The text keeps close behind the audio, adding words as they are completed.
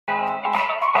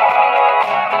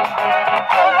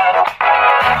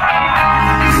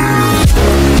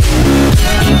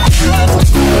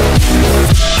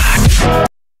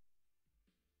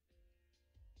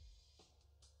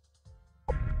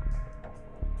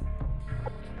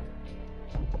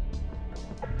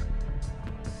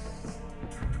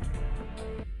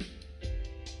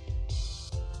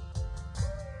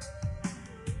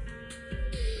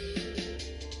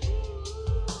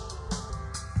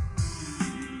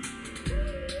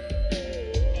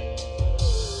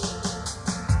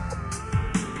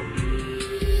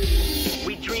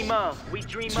we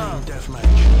dream of.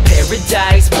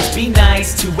 Paradise must be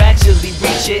nice to actually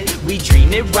reach it. We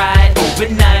dream it right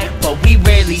overnight, but we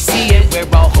rarely see it. We're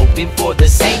all hoping for the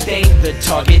same thing, the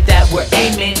target that we're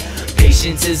aiming.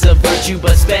 Patience is a virtue,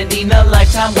 but spending a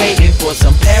lifetime waiting for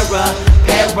some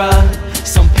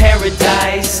some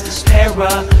paradise,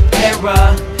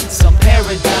 some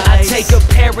paradise. I take a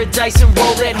paradise and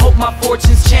roll it, hope my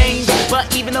fortunes change.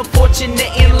 But even the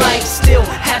fortunate in life still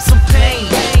have some pain.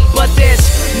 But there's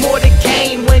more to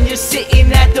gain when you're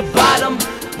sitting at the bottom,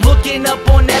 looking up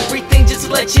on everything just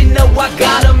to let you know I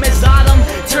got 'em. As autumn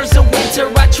turns to winter,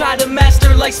 I try to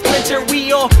master like Splinter.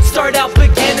 We all start out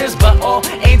beginners, but all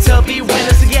aim to be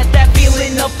winners. To get that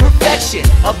feeling of perfection,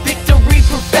 a victory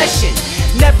profession.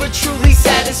 Never truly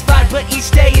satisfied, but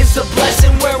each day is a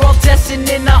blessing. We're all destined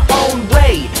in our own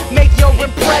way. Make your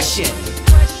impression,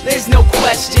 there's no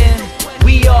question.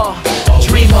 We all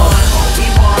dream on. We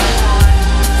want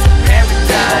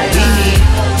paradise. We need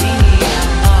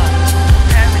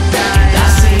paradise. I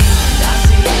see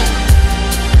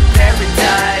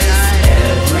paradise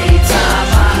every time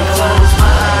I close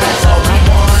my eyes. All we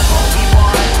want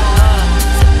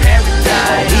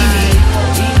paradise. We need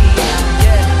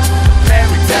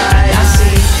paradise. I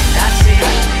see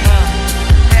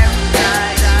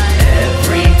paradise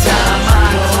every time I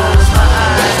close my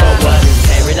eyes. But what is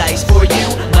paradise for you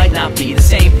might not be the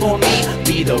same for me.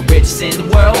 Be the richest in the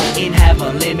world and have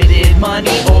unlimited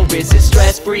money, or is it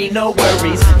stress-free, no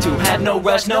worries, to have no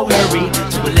rush, no hurry,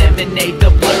 to eliminate the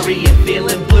blurry and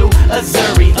feeling blue,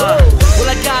 azuri. Well,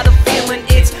 I got a feeling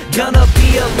it's gonna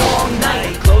be a long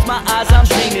night. Close my eyes, I'm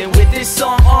dreaming with this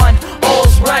song on,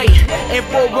 all's right. And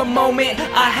for a moment,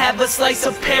 I have a slice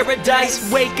of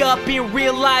paradise. Wake up and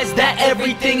realize that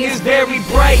everything is very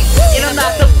bright. And I'm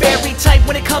not the fairy type,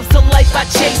 when it comes to life I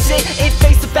chase it. It